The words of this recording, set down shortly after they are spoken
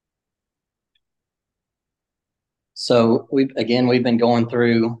So we've been going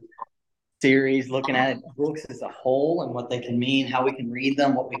through series looking at books as a whole and what they can mean, how we can read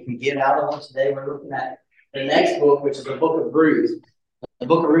them, what we can get out of them. Today we're looking at the next book, which is the book of Ruth. The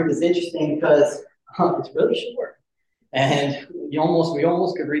book of Ruth is interesting because it's really short. And we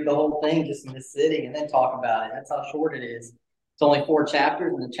almost could read the whole thing just in this sitting and then talk about it. That's how short it is. It's only 4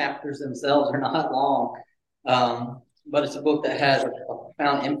 chapters, and the chapters themselves are not long. But it's a book that has a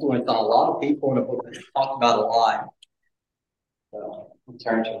profound influence on a lot of people, and a book that's talked about a lot. So we'll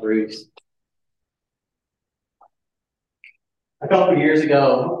turn to Ruth. A couple of years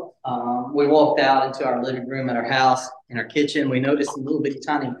ago, we walked out into our living room at our house. In our kitchen, we noticed some little bitty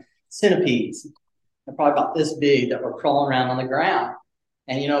tiny centipedes. They're probably about this big that were crawling around on the ground.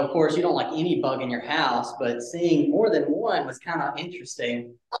 And, of course, you don't like any bug in your house, but seeing more than one was kind of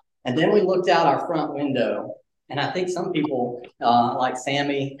interesting. And then we looked out our front window. And I think some people, like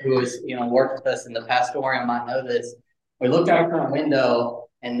Sammy, who has, worked with us in the pastorium, might know this. We looked out our front window,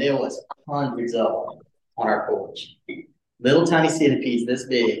 and there was hundreds of them on our porch. Little tiny centipedes this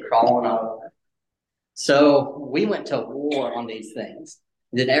big crawling over. So we went to war on these things.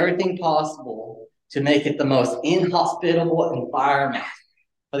 Did everything possible to make it the most inhospitable environment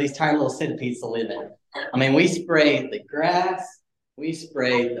for these tiny little centipedes to live in. I mean, we sprayed the grass, we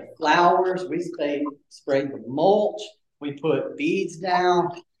sprayed the flowers, we sprayed the mulch, we put beads down,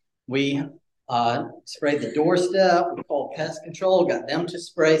 we sprayed the doorstep, we called pest control, got them to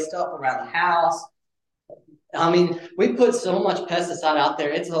spray stuff around the house. I mean, we put so much pesticide out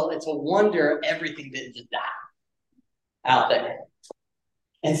there. It's a wonder everything didn't just die out there.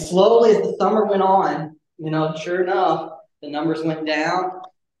 And slowly, as the summer went on, sure enough, the numbers went down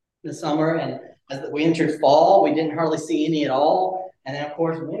in the summer. And as we entered fall, we didn't hardly see any at all. And then, of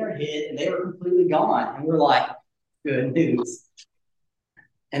course, winter hit, and they were completely gone. And we're like, good news.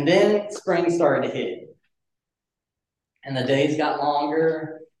 And then spring started to hit. And the days got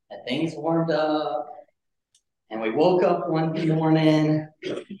longer, and things warmed up. And we woke up one morning,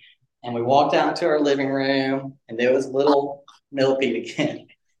 and we walked out into our living room, and there was little millipede again,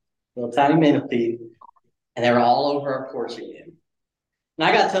 little tiny millipede, and they were all over our porch again. And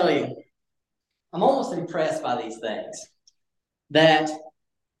I got to tell you, I'm almost impressed by these things, that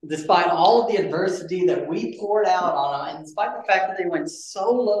despite all of the adversity that we poured out on them, and despite the fact that they went so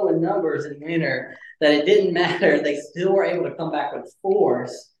low in numbers in winter that it didn't matter, they still were able to come back with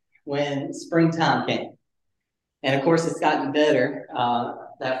force when springtime came. And of course, it's gotten better. I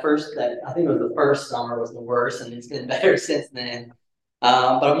think it was the first summer was the worst, and it's been better since then.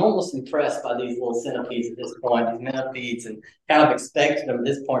 But I'm almost impressed by these little centipedes at this point, these millipedes, and kind of expected them at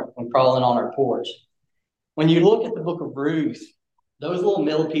this point from crawling on our porch. When you look at the book of Ruth, those little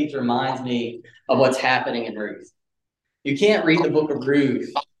millipedes reminds me of what's happening in Ruth. You can't read the book of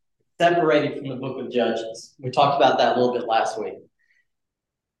Ruth separated from the book of Judges. We talked about that a little bit last week.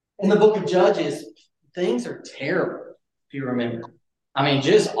 In the book of Judges, things are terrible, if you remember. I mean,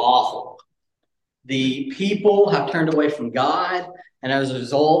 just awful. The people have turned away from God, and as a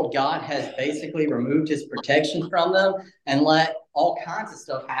result, God has basically removed his protection from them and let all kinds of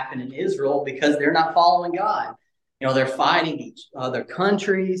stuff happen in Israel because they're not following God. They're fighting each other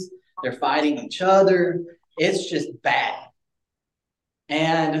countries, they're fighting each other. It's just bad.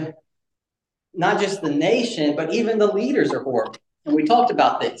 And not just the nation, but even the leaders are horrible. And we talked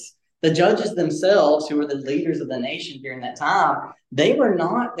about this. The judges themselves, who were the leaders of the nation during that time, they were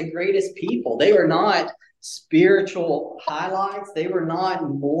not the greatest people. They were not spiritual highlights. They were not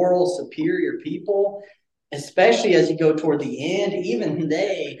moral, superior people, especially as you go toward the end. Even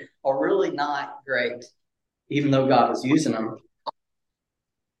they are really not great, even though God was using them.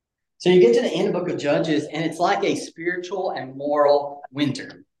 So you get to the end of the book of Judges, and it's like a spiritual and moral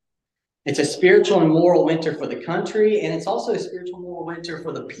winter. It's a spiritual and moral winter for the country, and it's also a spiritual and moral winter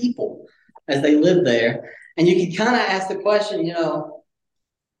for the people as they live there. And you can kind of ask the question,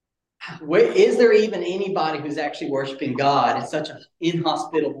 is there even anybody who's actually worshiping God in such an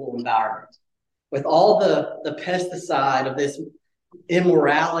inhospitable environment? With all the pesticide of this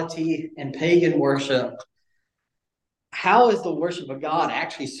immorality and pagan worship, how is the worship of God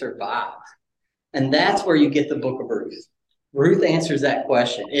actually survived? And that's where you get the book of Ruth. Ruth answers that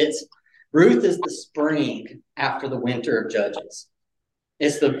question. Ruth is the spring after the winter of Judges.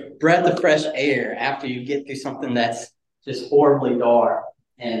 It's the breath of fresh air after you get through something that's just horribly dark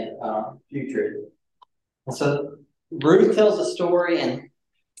and putrid. And so Ruth tells a story, and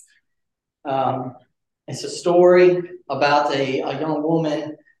it's a story about a young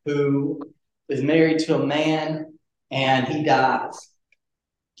woman who is married to a man, and he dies.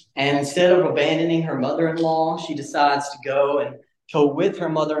 And instead of abandoning her mother-in-law, she decides to go with her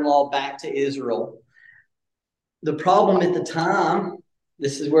mother-in-law back to Israel. The problem at the time,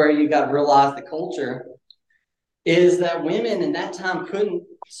 this is where you got to realize the culture, is that women in that time couldn't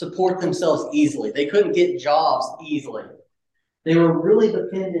support themselves easily. They couldn't get jobs easily. They were really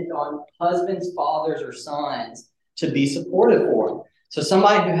dependent on husbands, fathers, or sons to be supportive for them. So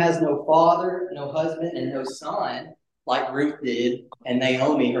somebody who has no father, no husband, and no son, like Ruth did, and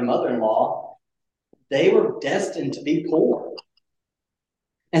Naomi, her mother-in-law, they were destined to be poor.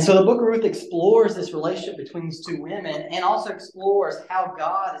 And so the book of Ruth explores this relationship between these two women and also explores how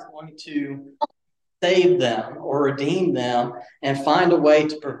God is going to save them or redeem them and find a way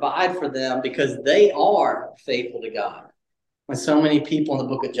to provide for them because they are faithful to God, when so many people in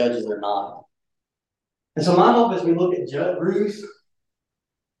the book of Judges are not. And so my hope as we look at Ruth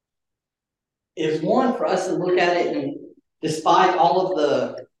is one, for us to look at it and despite all of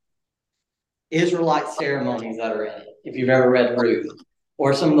the Israelite ceremonies that are in it, if you've ever read Ruth,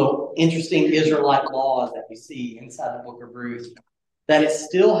 or some of the interesting Israelite laws that we see inside the book of Ruth, that it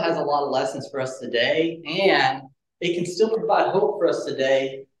still has a lot of lessons for us today, and it can still provide hope for us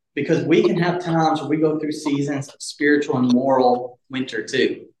today because we can have times where we go through seasons of spiritual and moral winter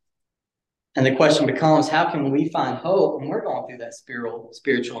too. And the question becomes, how can we find hope when we're going through that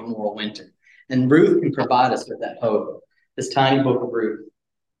spiritual and moral winter? And Ruth can provide us with that hope, this tiny book of Ruth.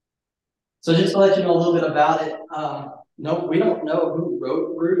 So just to let you know a little bit about it, no, we don't know who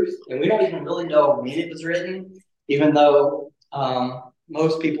wrote Ruth, and we don't even really know when it was written, even though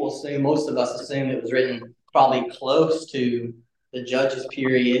most of us assume it was written probably close to the Judges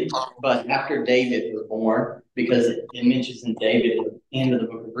period, but after David was born, because it mentions in David at the end of the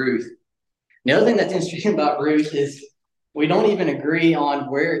book of Ruth. The other thing that's interesting about Ruth is we don't even agree on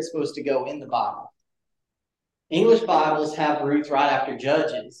where it's supposed to go in the Bible. English Bibles have Ruth right after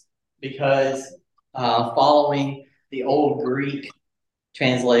Judges because following the old Greek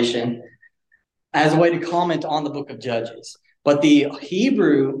translation as a way to comment on the book of Judges. But the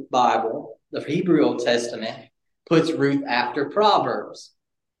Hebrew Bible, the Hebrew Old Testament, puts Ruth after Proverbs.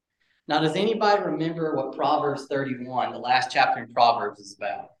 Now, does anybody remember what Proverbs 31, the last chapter in Proverbs, is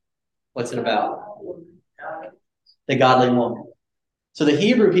about? What's it about? The godly woman. So the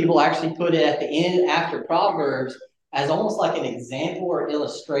Hebrew people actually put it at the end after Proverbs as almost like an example or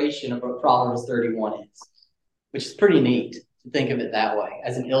illustration of what Proverbs 31 is, which is pretty neat to think of it that way,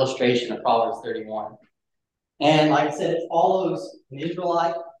 as an illustration of Proverbs 31. And like I said, it follows an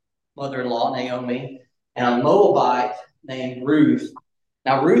Israelite mother-in-law, Naomi, and a Moabite named Ruth.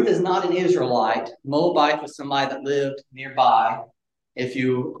 Now, Ruth is not an Israelite. Moabite was somebody that lived nearby. If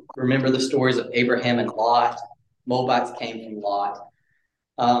you remember the stories of Abraham and Lot, Moabites came from Lot.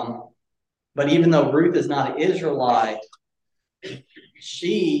 But even though Ruth is not an Israelite,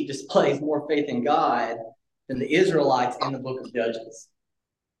 she displays more faith in God than the Israelites in the book of Judges.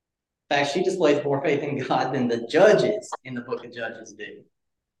 In fact, she displays more faith in God than the judges in the book of Judges do.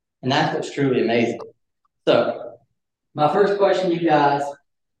 And that's what's truly amazing. So, my first question, you guys,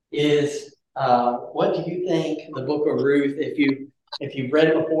 is what do you think the book of Ruth, if you've read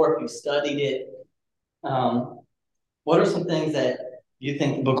it before, if you've studied it, what are some things that you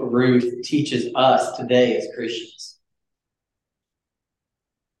think the book of Ruth teaches us today as Christians?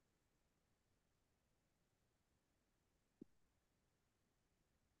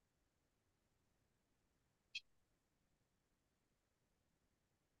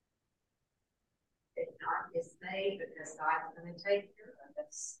 It's not dismayed because God's going to take care of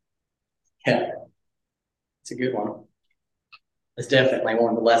us. Yeah, it's a good one. It's definitely one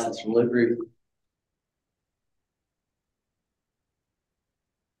of the lessons from Ruth.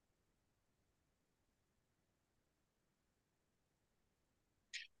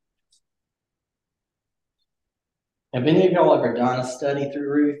 Have any of y'all ever done a study through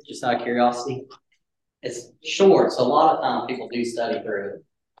Ruth, just out of curiosity? It's short, so a lot of times people do study through it.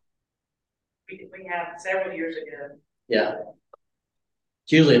 We have several years ago. Yeah.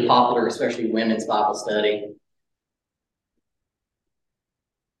 It's usually a popular, especially women's Bible study.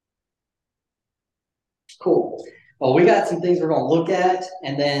 Cool. Well, we got some things we're going to look at,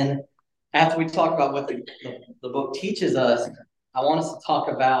 and then after we talk about what the book teaches us, I want us to talk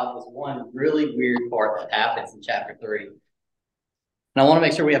about this one really weird part that happens in chapter 3. And I want to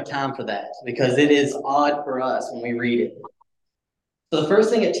make sure we have time for that because it is odd for us when we read it. So the first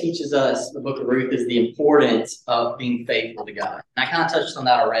thing it teaches us, the book of Ruth, is the importance of being faithful to God. And I kind of touched on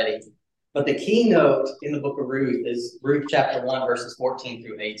that already. But the keynote in the book of Ruth is Ruth chapter 1, verses 14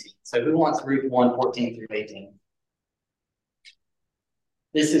 through 18. So who wants Ruth 1, 14 through 18?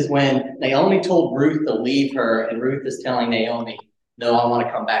 This is when Naomi told Ruth to leave her, and Ruth is telling Naomi, no, I want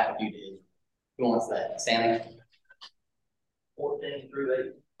to come back with you to Israel. Who wants that? Sammy? 14 through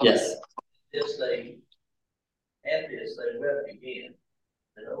 18. Yes. This day, wept again.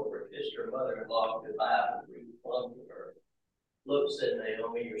 And over kissed her mother-in-law goodbye, and Ruth clung to her. Look, said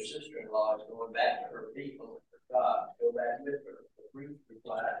Naomi, your sister-in-law is going back to her people and her God. Go back with her. But Ruth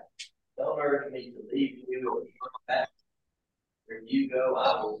replied, don't urge me to leave you or turn back. Where you go,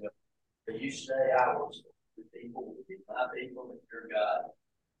 I will go. Where you stay, I will stay. The people will be my people and your God,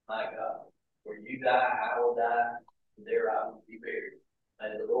 my God. Where you die, I will die, and there I will be buried.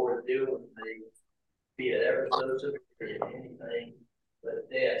 May the Lord deal with me, be it ever so severe in anything but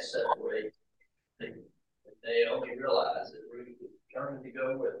death separates me. And Naomi realized that Ruth was determined to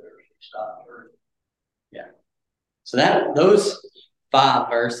go with her. She stopped her. Yeah. So those 5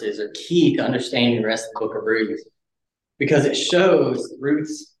 verses are key to understanding the rest of the book of Ruth, because it shows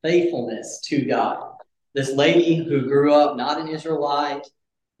Ruth's faithfulness to God. This lady who grew up not an Israelite,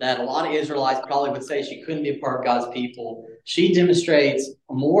 that a lot of Israelites probably would say she couldn't be a part of God's people, she demonstrates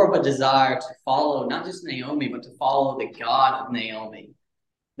more of a desire to follow not just Naomi, but to follow the God of Naomi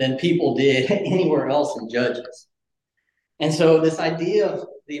than people did anywhere else in Judges. And so this idea of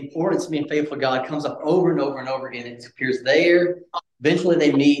the importance of being faithful to God comes up over and over and over again. It appears there. Eventually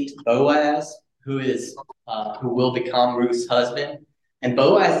they meet Boaz, who will become Ruth's husband. And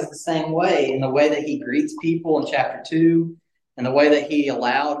Boaz is the same way, in the way that he greets people in chapter 2, and the way that he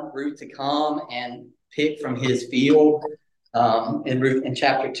allowed Ruth to come and pick from his field in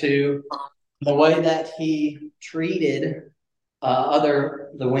chapter 2, the way that he treated the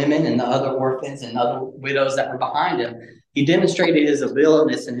women and the other orphans and other widows that were behind him. He demonstrated his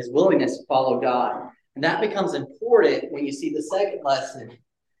ability and his willingness to follow God. And that becomes important when you see the second lesson.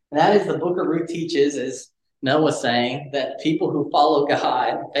 And that is the book of Ruth teaches, as Mel was saying, that people who follow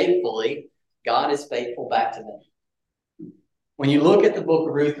God faithfully, God is faithful back to them. When you look at the book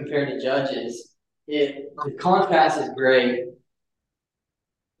of Ruth compared to Judges, the contrast is great,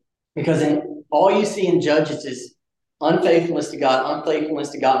 because all you see in Judges is unfaithfulness to God, unfaithfulness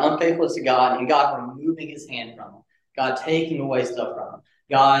to God, unfaithfulness to God, and God removing his hand from them, God taking away stuff from them,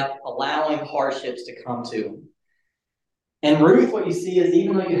 God allowing hardships to come to them. And Ruth, what you see is,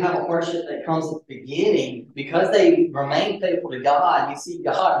 even though you have a hardship that comes at the beginning, because they remain faithful to God, you see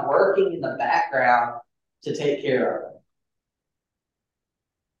God working in the background to take care of them.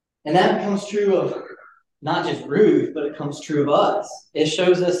 And that becomes true of not just Ruth, but it comes true of us. It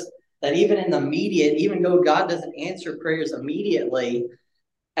shows us that even in the immediate, even though God doesn't answer prayers immediately,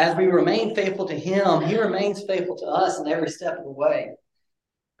 as we remain faithful to him, he remains faithful to us in every step of the way.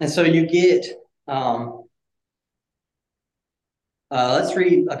 And so you get, let's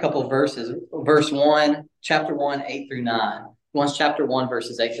read a couple of verses. Verse 1, chapter 1, 8 through 9. Once chapter 1,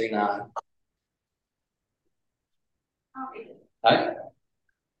 verses 8 through 9. I'll read it. All right.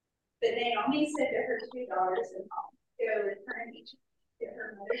 But Naomi said to her 2 daughters in law, go return each to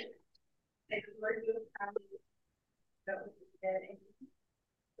her mother. And the Lord will come to you.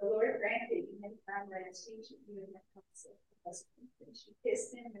 The Lord granted you many time rest each of you in the house of the husband. And she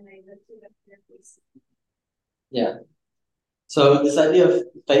kissed him, and they lifted up their faces. Yeah. So this idea of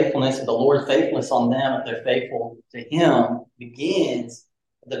faithfulness, of the Lord's faithfulness on them, if they're faithful to him, begins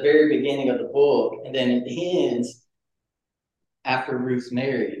at the very beginning of the book, and then it ends after Ruth's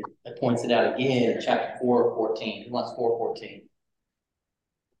married. It points it out again in chapter 4:14. Who wants 4:14?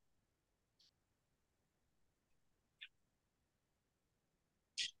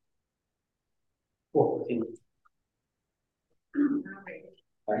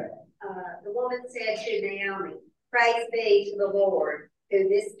 Right. The woman said to Naomi, praise be to the Lord, who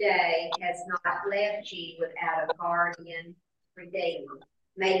this day has not left you without a guardian redeemer.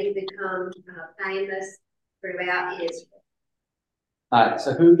 May you become famous throughout Israel. All right,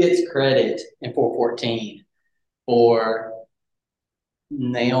 so who gets credit in 4:14 for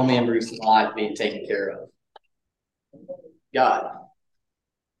Naomi and Ruth's life being taken care of? God.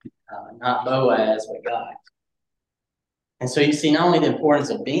 Not Boaz, but God. And so you see not only the importance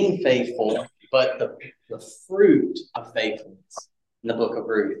of being faithful, but the fruit of faithfulness in the book of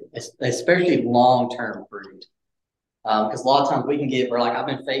Ruth, especially long-term fruit. Because a lot of times we're like, I've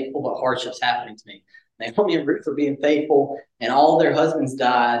been faithful, but hardship's happening to me. Naomi and Ruth were being faithful, and all their husbands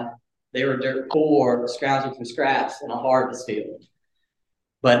died. They were dirt poor, scrounging for scraps in a harvest field.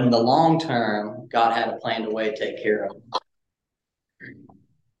 But in the long term, God had a planned a way to take care of them.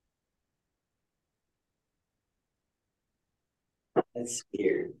 That's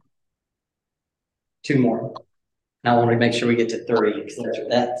weird. 2 more. And I want to make sure we get to 3, because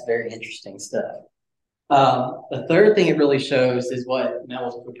that's very interesting stuff. The third thing it really shows is what Mel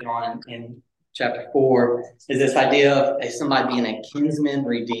was working on in chapter 4, is this idea of somebody being a kinsman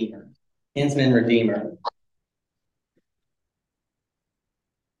redeemer. Kinsman redeemer.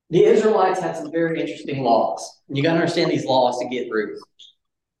 the Israelites had some very interesting laws. And you got to understand these laws to get Ruth.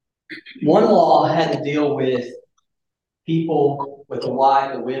 One law had to deal with people with a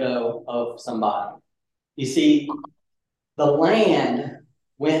wife, a widow of somebody. You see, the land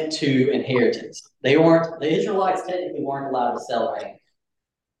went to inheritance. The Israelites technically weren't allowed to sell land.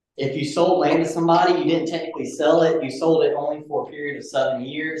 If you sold land to somebody, you didn't technically sell it. You sold it only for a period of 7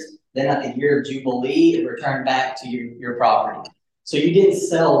 years. Then at the year of Jubilee, it returned back to your property. So you didn't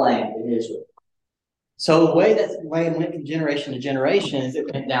sell land in Israel. So the way that land went from generation to generation is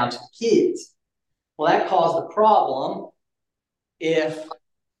it went down to kids. Well, that caused a problem if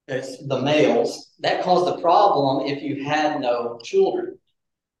it's the males. That caused a problem if you had no children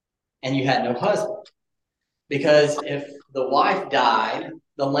and you had no husband. Because if the wife died,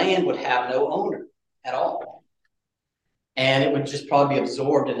 the land would have no owner at all. And it would just probably be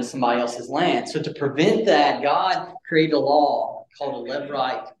absorbed into somebody else's land. So to prevent that, God created a law called a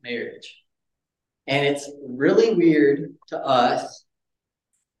levirate marriage. And it's really weird to us,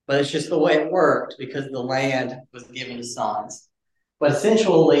 but it's just the way it worked because the land was given to sons. But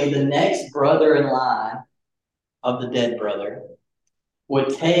essentially, the next brother in line of the dead brother would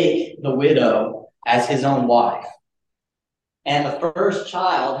take the widow as his own wife. And the first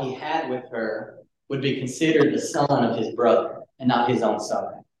child he had with her would be considered the son of his brother and not his own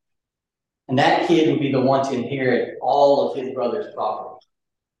son. And that kid would be the one to inherit all of his brother's property.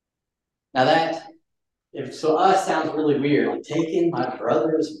 Now that, if so us, sounds really weird. Like taking my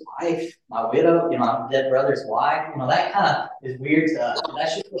brother's wife, my widow, my dead brother's wife, that kind of is weird to us. But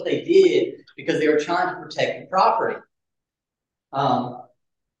that's just what they did because they were trying to protect the property.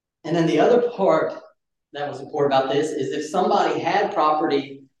 And then the other part that was important about this is if somebody had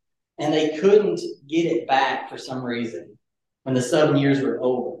property and they couldn't get it back for some reason when the 7 years were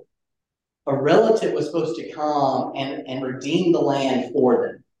over, a relative was supposed to come and redeem the land for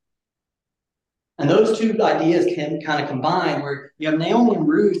them. And those two ideas can kind of combine where you have Naomi and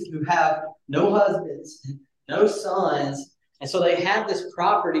Ruth who have no husbands, no sons, and so they have this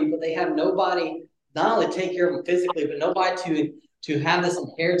property, but they have nobody not only to take care of them physically, but nobody to have this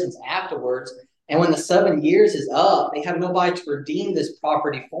inheritance afterwards. And when the 7 years is up, they have nobody to redeem this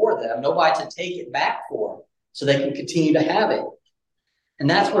property for them, nobody to take it back for them, so they can continue to have it. And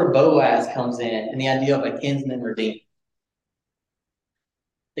that's where Boaz comes in and the idea of a kinsman redeemer.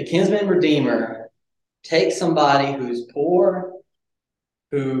 The kinsman redeemer takes somebody who's poor,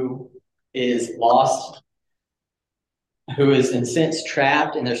 who is lost, who is in a sense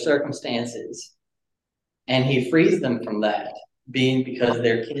trapped in their circumstances, and he frees them from that, being because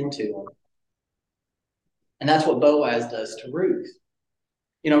they're kin to him. And that's what Boaz does to Ruth.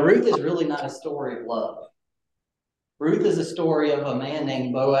 Ruth is really not a story of love. Ruth is a story of a man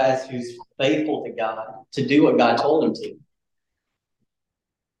named Boaz who's faithful to God, to do what God told him to.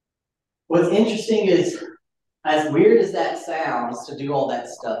 What's interesting is, as weird as that sounds to do all that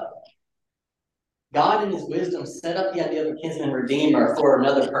stuff, God in his wisdom set up the idea of a kinsman redeemer for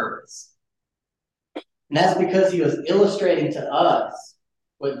another purpose. And that's because he was illustrating to us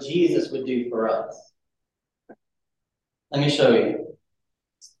what Jesus would do for us. Let me show you.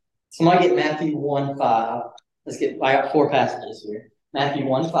 Somebody get Matthew 1:5. I got 4 passages here. Matthew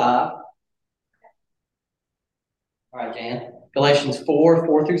 1:5. All right, Jan. Galatians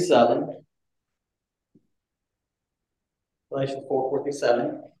 4 through 7. Galatians 4 through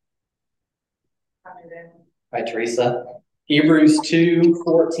 7. All right, Teresa. Hebrews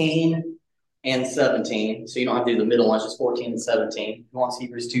 2:14 and 17. So you don't have to do the middle ones, just 14 and 17. Who wants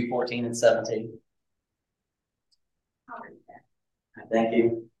Hebrews 2:14 and 17? Right, thank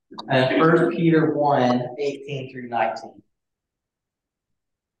you. And 1 Peter 1:18 through 19.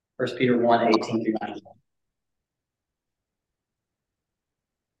 1 Peter 1:18 through 19.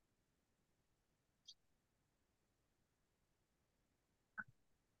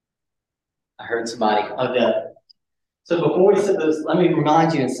 I heard somebody. Okay. So before we set those, let me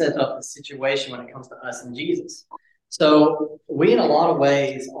remind you and set up the situation when it comes to us and Jesus. So we, in a lot of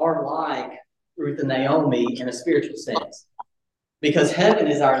ways, are like Ruth and Naomi in a spiritual sense, because heaven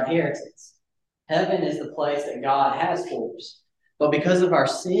is our inheritance. Heaven is the place that God has for us. But because of our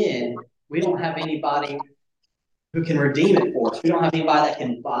sin, we don't have anybody who can redeem it for us. We don't have anybody that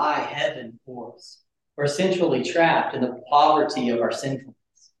can buy heaven for us. We're essentially trapped in the poverty of our sinfulness.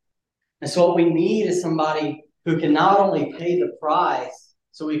 And so what we need is somebody who can not only pay the price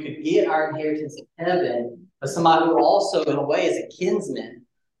so we could get our inheritance in heaven, but somebody who also, in a way, is a kinsman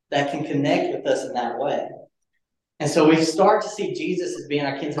that can connect with us in that way. And so we start to see Jesus as being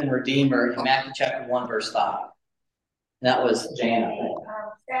our kinsman redeemer in Matthew chapter 1, verse 5. And that was Jan, I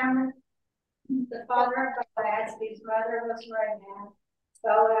think. The father of Boaz, whose mother was Rahab,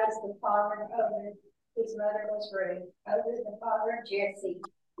 Boaz, the father of Obed, whose mother was Ruth. Obed, the father of Jesse.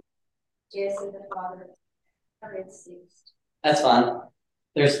 Jesse, the father of His. That's fine.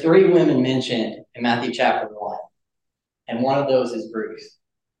 There's 3 women mentioned in Matthew chapter 1, and one of those is Ruth.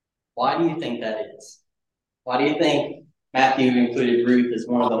 Why do you think that is? Why do you think Matthew included Ruth as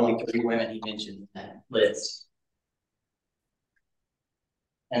one of the only 3 women he mentioned in that list?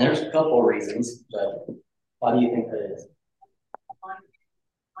 And there's a couple of reasons, but why do you think that is?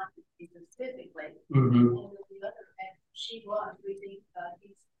 Specifically, Mm-hmm. the other, she was, we think,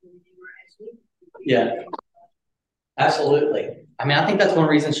 he's the Redeemer as we. Yeah. Absolutely. I mean, I think that's one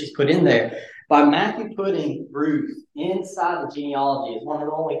reason she's put in there. By Matthew putting Ruth inside the genealogy as one of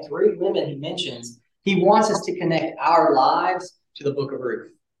the only 3 women he mentions, he wants us to connect our lives to the book of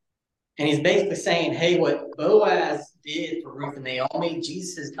Ruth. And he's basically saying, hey, what Boaz did for Ruth and Naomi,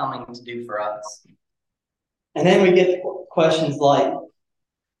 Jesus is coming to do for us. And then we get questions like,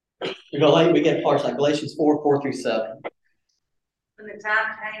 we get parts like Galatians 4:4-7. When the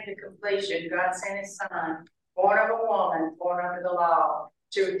time came to completion, God sent His Son, born of a woman, born under the law,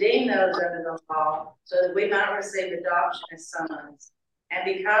 to redeem those under the law, so that we might receive adoption as sons. And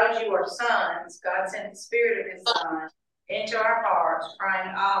because you are sons, God sent the Spirit of His Son into our hearts,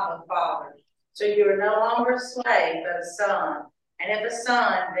 crying, Abba, Father. So you are no longer a slave, but a son. And if a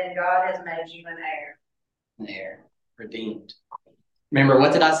son, then God has made you an heir. An heir, redeemed. Remember,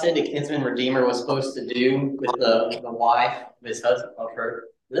 what did I say the kinsman redeemer was supposed to do with the wife of his husband, of her,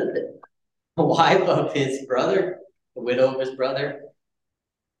 the wife of his brother, the widow of his brother?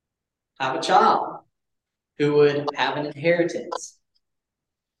 Have a child who would have an inheritance.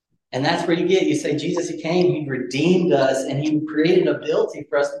 And that's where you say Jesus, He came, He redeemed us, and He created an ability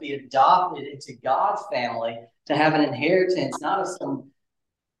for us to be adopted into God's family, to have an inheritance, not of some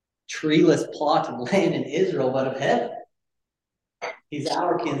treeless plot of land in Israel, but of heaven. He's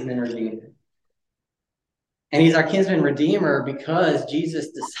our kinsman redeemer. And He's our kinsman redeemer because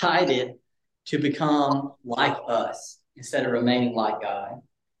Jesus decided to become like us instead of remaining like God.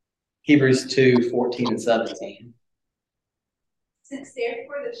 Hebrews 2:14-17. Since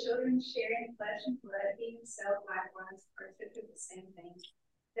therefore the children share in flesh and blood, He Himself likewise partook of the same things,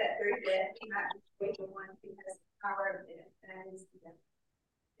 that through death He might destroy the one who has the power of death, that is death.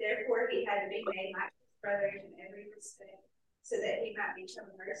 Therefore He had to be made like His brothers in every respect, so that He might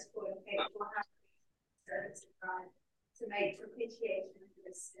become merciful and faithful high priest, servants of God, to make propitiation for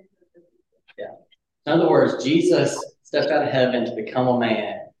the sins of the people. Yeah. In other words, Jesus stepped out of heaven to become a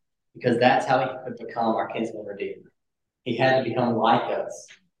man because that's how He could become our kinsman redeemer. He had to become like us.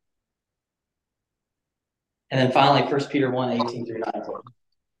 And then finally, 1 Peter 1:18-19.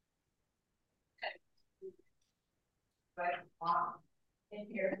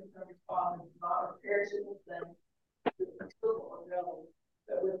 Inheritance from His Father, not a perishable thing,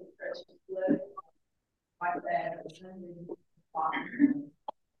 but with the precious blood, like that of the Father.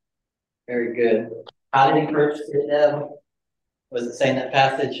 Very good. How did He purchase it, Deb? Was it saying that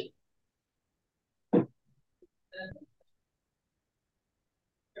passage?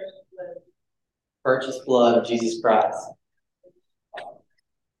 Purchased blood of Jesus Christ.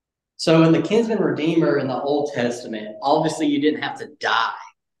 So in the kinsman redeemer in the Old Testament, obviously you didn't have to die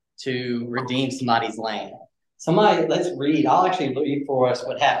to redeem somebody's land. Let's read. I'll actually read for us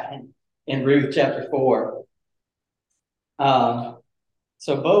what happened in Ruth chapter 4. So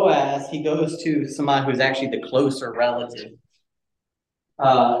Boaz, he goes to somebody who's actually the closer relative.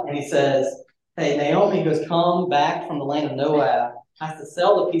 And he says, hey, Naomi, who's come back from the land of Moab, has to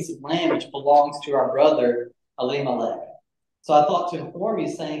sell the piece of land which belongs to our brother Elimelech. So I thought to inform you,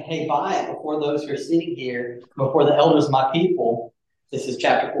 saying, hey, buy it before those who are sitting here, before the elders of my people. This is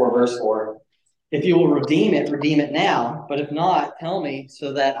chapter 4, verse 4. If you will redeem it now. But if not, tell me,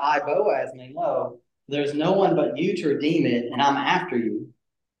 so that I, Boaz, may know there's no one but you to redeem it, and I'm after you.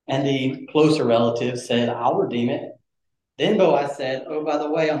 And the closer relative said, I'll redeem it. Then Boaz said, oh, by the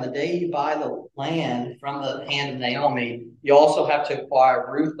way, on the day you buy the land from the hand of Naomi, you also have to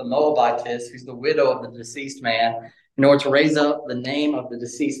acquire Ruth the Moabitess, who's the widow of the deceased man, in order to raise up the name of the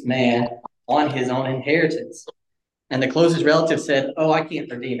deceased man on his own inheritance. And the closest relative said, oh, I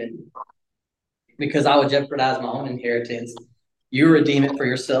can't redeem it because I would jeopardize my own inheritance. You redeem it for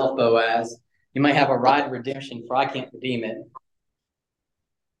yourself, Boaz. You may have a right of redemption, for I can't redeem it.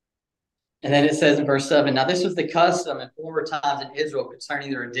 And then it says in verse 7, now this was the custom in former times in Israel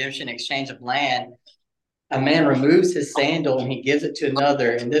concerning the redemption exchange of land. A man removes his sandal and he gives it to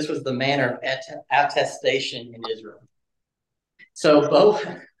another, and this was the manner of attestation in Israel. So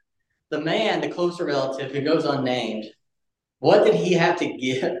the man, the closer relative who goes unnamed, what did he have to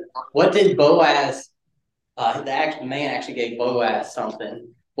give? What did Boaz the man actually gave Boaz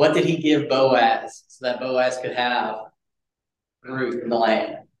something. What did he give Boaz so that Boaz could have Ruth and the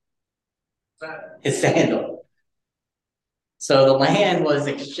land? His sandal. So the land was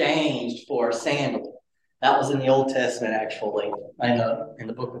exchanged for a sandal. That was in the Old Testament, actually, in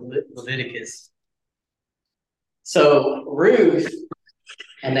the book of Leviticus. So Ruth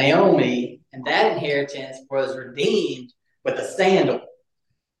and Naomi and that inheritance was redeemed with a sandal.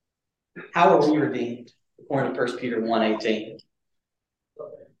 How are we redeemed? According to 1 Peter 1:18.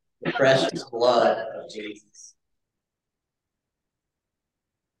 The precious blood of Jesus.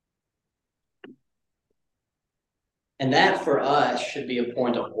 And that for us should be a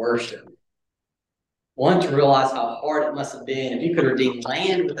point of worship. One, to realize how hard it must have been. If you could redeem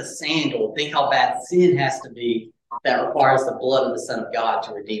land with a sandal, think how bad sin has to be that requires the blood of the Son of God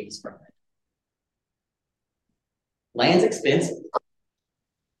to redeem us from it. Land's expensive.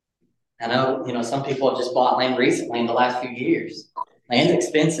 I know, some people have just bought land recently in the last few years. Land's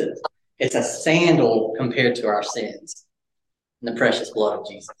expensive. It's a sandal compared to our sins and the precious blood of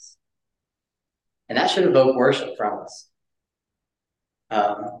Jesus. And that should evoke worship from us.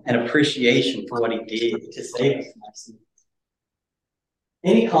 An appreciation for what he did to save us from our sins.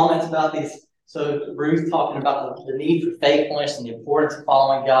 Any comments about these? So Ruth talking about the need for faithfulness and the importance of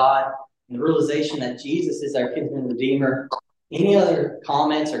following God and the realization that Jesus is our kinsman redeemer. Any other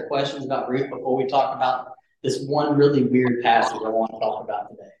comments or questions about Ruth before we talk about this one really weird passage I want to talk about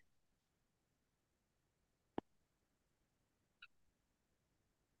today?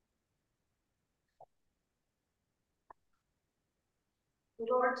 The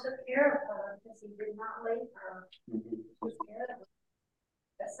Lord took care of her because he did not leave her. Mm-hmm. He took care of her.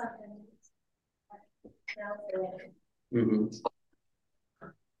 That's something else. Mm-hmm.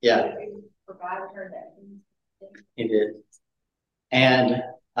 Yeah. He provided her that. He did. And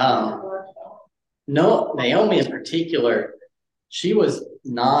no, Naomi in particular, she was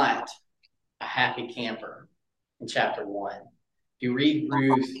not a happy camper in chapter 1. If you read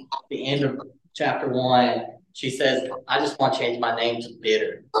Ruth, the end of chapter 1, she says, I just want to change my name to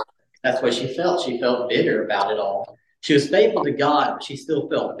bitter. That's what she felt. She felt bitter about it all. She was faithful to God, but she still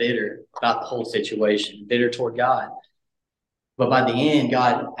felt bitter about the whole situation, bitter toward God. But by the end,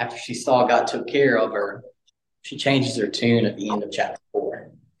 God, after she saw God took care of her, she changes her tune at the end of chapter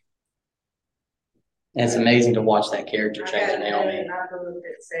 4. And it's amazing to watch that character change in Naomi. It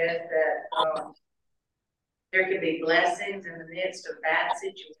says that there can be blessings in the midst of bad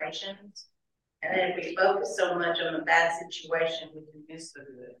situations. And then if we focus so much on the bad situation, we can miss the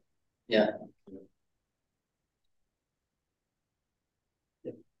good. Yeah.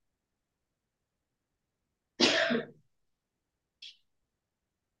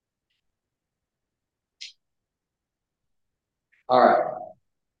 All right.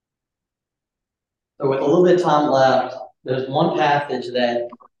 So with a little bit of time left, there's one passage that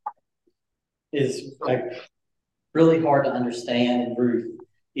is really hard to understand in Ruth,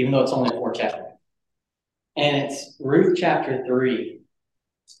 even though it's only 4 chapters. And it's Ruth chapter 3,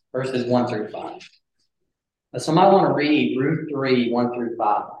 verses 1 through 5. So I want to read Ruth 3, 1 through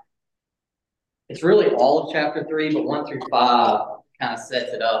 5. It's really all of chapter 3, but 1 through 5 kind of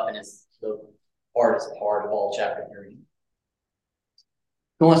sets it up and is the hardest part of all chapter 3.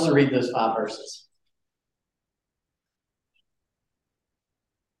 Who wants to read those 5 verses?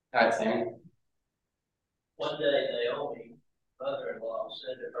 All right, Sam. One day Naomi, mother-in-law,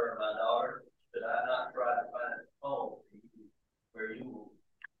 said to her, my daughter, should I not try to find a home for you where you will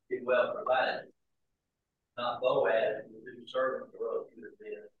be well provided? Not Boaz, whose servant girl you have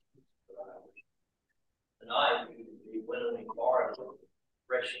been. Tonight you will be winnowing barley on the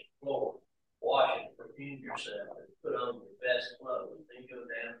threshing floor. Wash and perfume yourself and put on your best clothes. Then go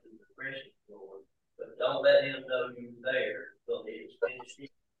down to the threshing floor. But don't let him know you're there until he is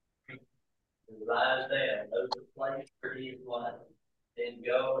finished. And lies down, knows the place where he is lying. Then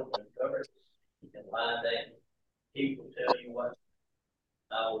go and uncover and lie down. He will tell you what.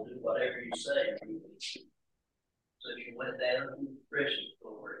 I will do whatever you say. So she went down to the threshing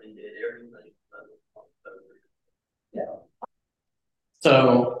floor and did everything. Yeah.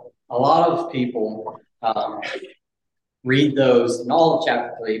 So a lot of people read those in all of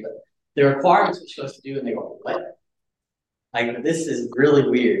chapter 3, but the requirements we're supposed to do, and they go, what? Like, this is really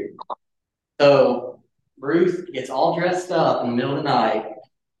weird. So Ruth gets all dressed up in the middle of the night,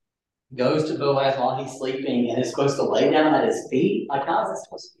 goes to Boaz while he's sleeping, and is supposed to lay down at his feet. Like, how is that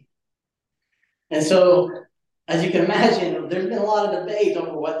supposed to be? And so, as you can imagine, there's been a lot of debate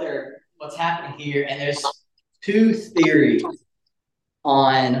over what's happening here, and there's 2 theories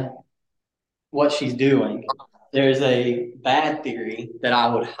on what she's doing. There's a bad theory that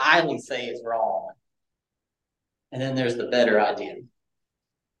I would highly say is wrong. and then there's the better idea.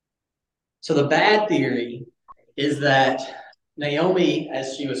 So the bad theory is that Naomi,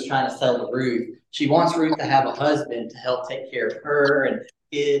 as she was trying to sell to Ruth, she wants Ruth to have a husband to help take care of her and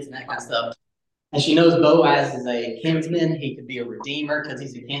kids and that kind of stuff. And she knows Boaz is a kinsman. He could be a redeemer because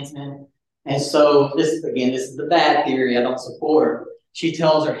he's a kinsman. And so this is the bad theory I don't support. She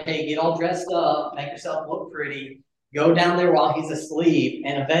tells her, hey, get all dressed up, make yourself look pretty, go down there while he's asleep,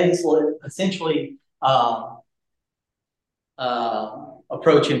 and essentially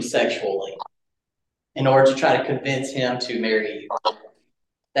approach him sexually in order to try to convince him to marry you.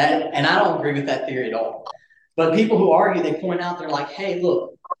 And I don't agree with that theory at all. But people who argue, they point out, they're like, hey,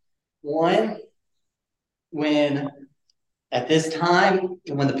 look, one, when at this time,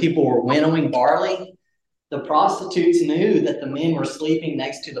 when the people were winnowing barley, the prostitutes knew that the men were sleeping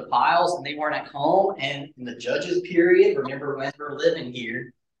next to the piles and they weren't at home. And in the Judges period, remember when we were living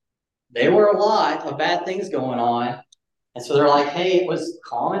here, there were a lot of bad things going on. And so they're like, hey, it was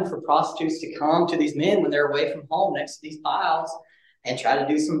common for prostitutes to come to these men when they're away from home next to these piles and try to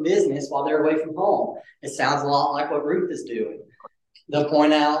do some business while they're away from home. It sounds a lot like what Ruth is doing. They'll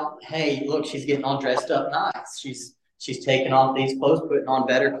point out, hey, look, she's getting all dressed up nice. She's taking off these clothes, putting on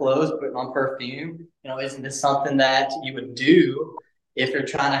better clothes, putting on perfume. Isn't this something that you would do if you're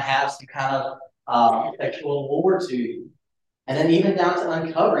trying to have some kind of sexual allure to you? And then even down to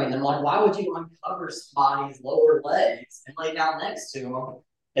uncovering them, like, why would you uncover somebody's lower legs and lay down next to them?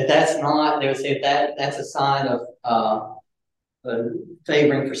 If that's not, they would say that's a sign of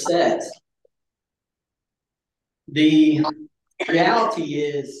favoring for sex. The reality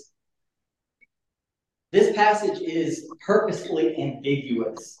is, this passage is purposefully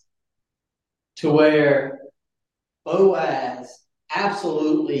ambiguous to where Boaz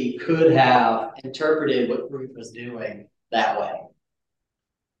absolutely could have interpreted what Ruth was doing that way.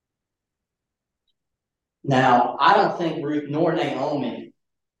 Now, I don't think Ruth nor Naomi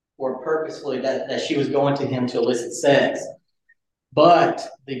were purposefully that she was going to him to elicit sex. But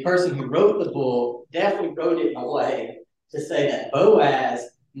the person who wrote the book definitely wrote it in a way to say that Boaz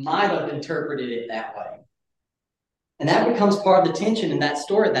might have interpreted it that way. And that becomes part of the tension in that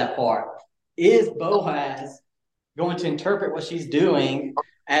story, that part. Is Boaz going to interpret what she's doing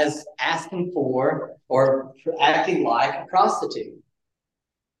as asking for or acting like a prostitute?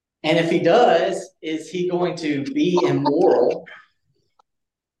 And if he does, is he going to be immoral?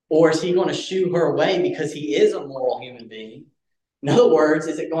 Or is he going to shoo her away because he is a moral human being? In other words,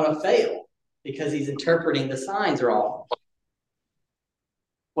 is it going to fail because he's interpreting the signs wrong?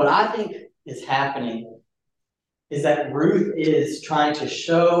 What I think is happening is that Ruth is trying to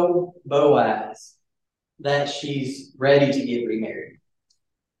show Boaz that she's ready to get remarried.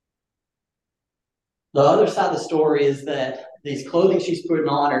 The other side of the story is that these clothing she's putting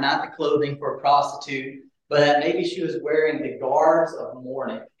on are not the clothing for a prostitute, but that maybe she was wearing the garbs of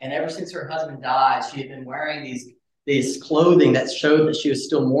mourning. And ever since her husband died, she had been wearing these clothing that showed that she was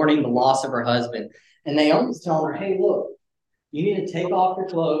still mourning the loss of her husband. And Naomi's telling her, hey, look, you need to take off your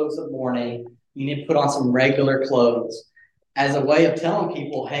clothes of mourning. You need to put on some regular clothes as a way of telling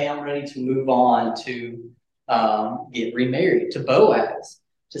people, hey, I'm ready to move on to get remarried, to Boaz,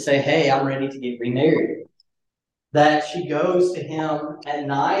 to say, hey, I'm ready to get remarried. That she goes to him at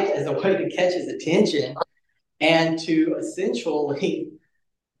night as a way to catch his attention and to essentially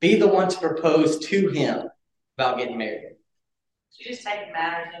be the one to propose to him about getting married. She just taking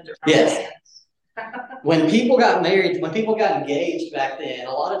matters into her Yes. hands. When people got married, when people got engaged back then,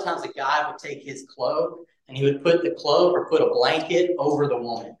 a lot of times a guy would take his cloak and he would put the cloak or put a blanket over the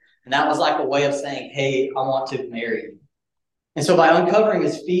woman. And that was like a way of saying, hey, I want to marry you. And so by uncovering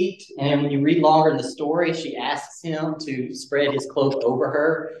his feet, and when you read longer in the story, she asks him to spread his cloak over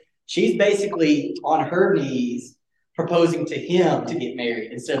her. She's basically on her knees proposing to him to get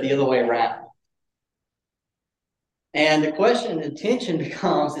married instead of the other way around. And the question and the tension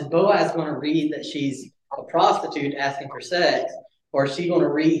becomes, is Boaz going to read that she's a prostitute asking for sex, or is he's going to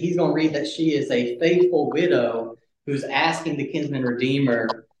read that she is a faithful widow who's asking the kinsman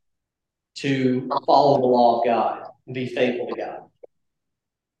redeemer to follow the law of God and be faithful to God?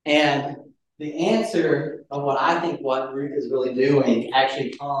 And the answer of what Ruth is really doing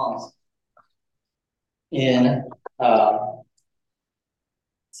actually comes in,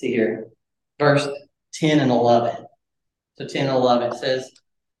 verse 10 and 11. So 10 and 11 says,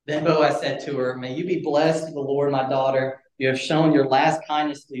 then Boaz said to her, may you be blessed of the Lord, my daughter. You have shown your last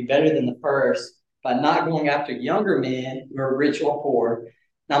kindness to be better than the first by not going after younger men who are rich or poor.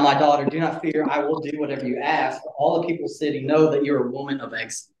 Now, my daughter, do not fear. I will do whatever you ask. For all the people sitting know that you're a woman of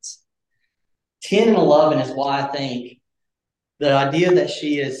excellence. 10 and 11 is why I think the idea that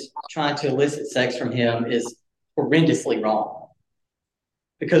she is trying to elicit sex from him is horrendously wrong.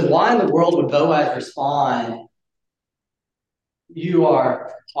 Because why in the world would Boaz respond, you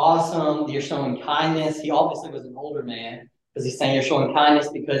are awesome, you're showing kindness? He obviously was an older man, because he's saying you're showing kindness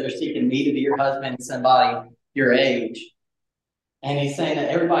because you're seeking me to be your husband, somebody your age. And he's saying that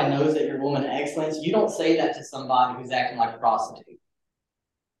everybody knows that you're a woman of excellence. You don't say that to somebody who's acting like a prostitute.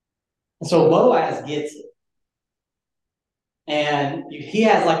 And so Boaz gets it. And he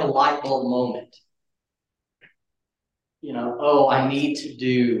has like a light bulb moment. Oh, I need to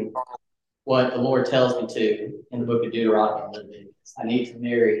do what the Lord tells me to in the book of Deuteronomy and Leviticus. I need to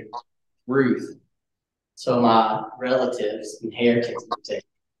marry Ruth so my relatives' inheritance will take.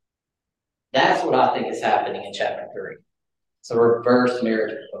 That's what I think is happening in chapter 3. It's a reverse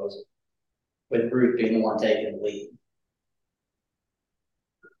marriage proposal, with Ruth being the one taking the lead.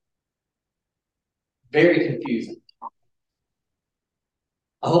 Very confusing.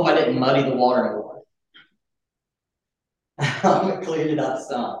 I hope I didn't muddy the water more. I cleared it up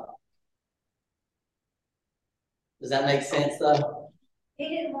some. Does that make sense, though? He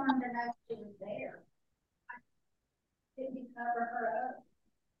didn't want him to know she was there. Didn't he cover her up?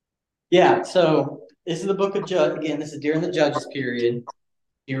 Yeah, so this is the book of Judges. Again, this is during the Judges period.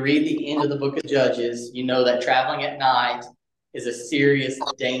 You read the end of the book of Judges, you know that traveling at night is a serious,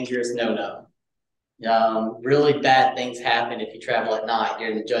 dangerous no-no. Really bad things happen if you travel at night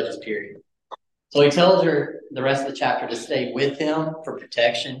during the Judges period. So he tells her the rest of the chapter to stay with him for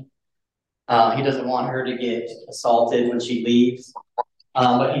protection. He doesn't want her to get assaulted when she leaves.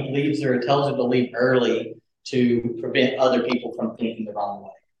 But he leaves her, tells her to leave early to prevent other people from thinking the wrong way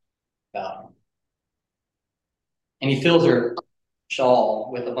about him. And he fills her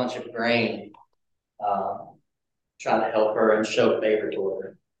shawl with a bunch of grain, trying to help her and show favor toward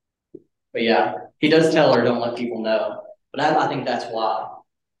her. But yeah, he does tell her, don't let people know. But I think that's why.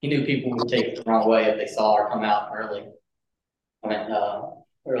 He knew people would take it the wrong way if they saw her come out early.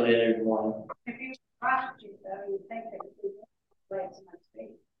 Early every morning. If you were a prostitute, though, you'd think they would do that way to my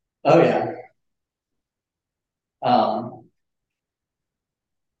face. Oh, yeah.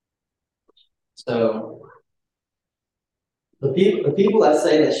 So the people that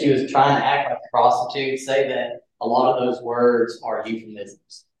say that she was trying to act like a prostitute say that a lot of those words are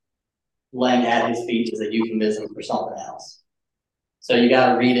euphemisms. Laying at his feet is a euphemism for something else. So you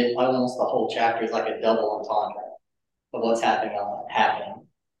got to read it. Almost the whole chapter is like a double entendre of what's happening.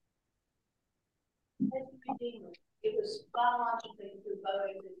 It was biologically through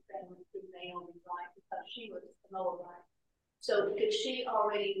Boaz's family, through Naomi's life, because she was the Moabite. So if she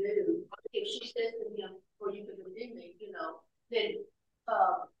already knew, if she says to him, "Well, you can redeem me," then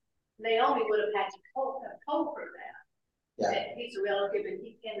Naomi would have had to have told her that. Yeah. That he's a relative and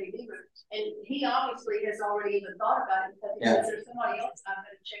he can redeem her. And he obviously has already even thought about it because he says there's somebody else I'm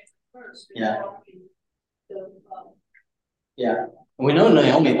going to check first before I can go. Yeah. And we know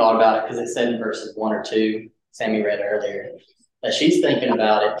Naomi thought about it because it said in verses 1 or 2, Sammy read earlier, that she's thinking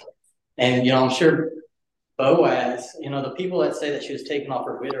about it. And, I'm sure Boaz, the people that say that she was taking off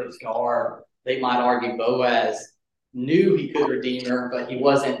her widow's garb, they might argue Boaz knew he could redeem her, but he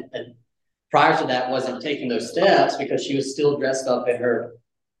wasn't, prior to that, wasn't taking those steps because she was still dressed up in her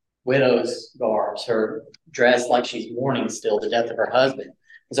widow's garbs, her dress like she's mourning still the death of her husband.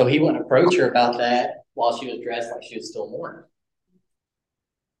 And so he wouldn't approach her about that while she was dressed like she was still mourning.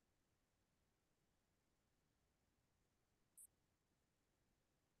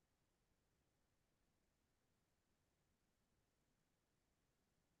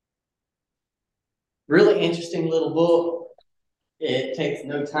 Really interesting little book. It takes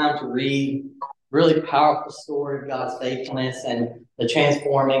no time to read. Really powerful story of God's faithfulness and the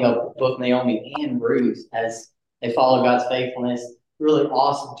transforming of both Naomi and Ruth as they follow God's faithfulness. Really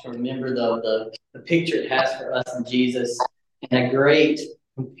awesome to remember the picture it has for us in Jesus, and a great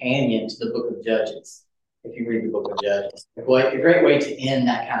companion to the book of Judges, if you read the book of Judges. A great way to end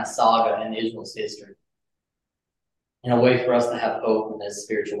that kind of saga in Israel's history. And a way for us to have hope in this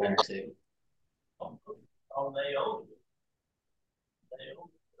spiritual winter too. On Naomi.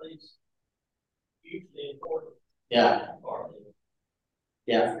 Naomi plays hugely important. Yeah.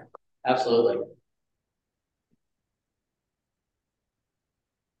 Yeah, absolutely.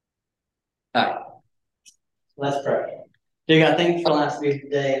 All right. Let's pray. Dear God, thank you for last week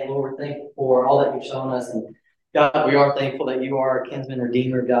today. Lord, we're thankful for all that you've shown us. And God, we are thankful that you are a kinsman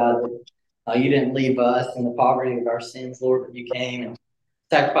redeemer, God. That you didn't leave us in the poverty of our sins, Lord, but you came and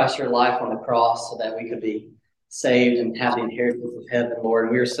sacrificed your life on the cross so that we could be saved and have the inheritance of heaven, Lord.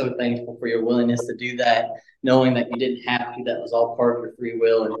 And we are so thankful for your willingness to do that, knowing that you didn't have to. That was all part of your free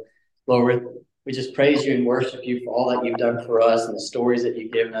will. And Lord, We just praise you and worship you for all that you've done for us and the stories that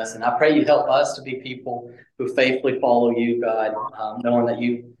you've given us. And I pray you help us to be people who faithfully follow you, God, knowing that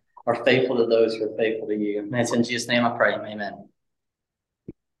you are faithful to those who are faithful to you. And it's in Jesus' name I pray. Amen.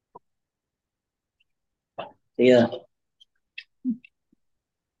 Yeah.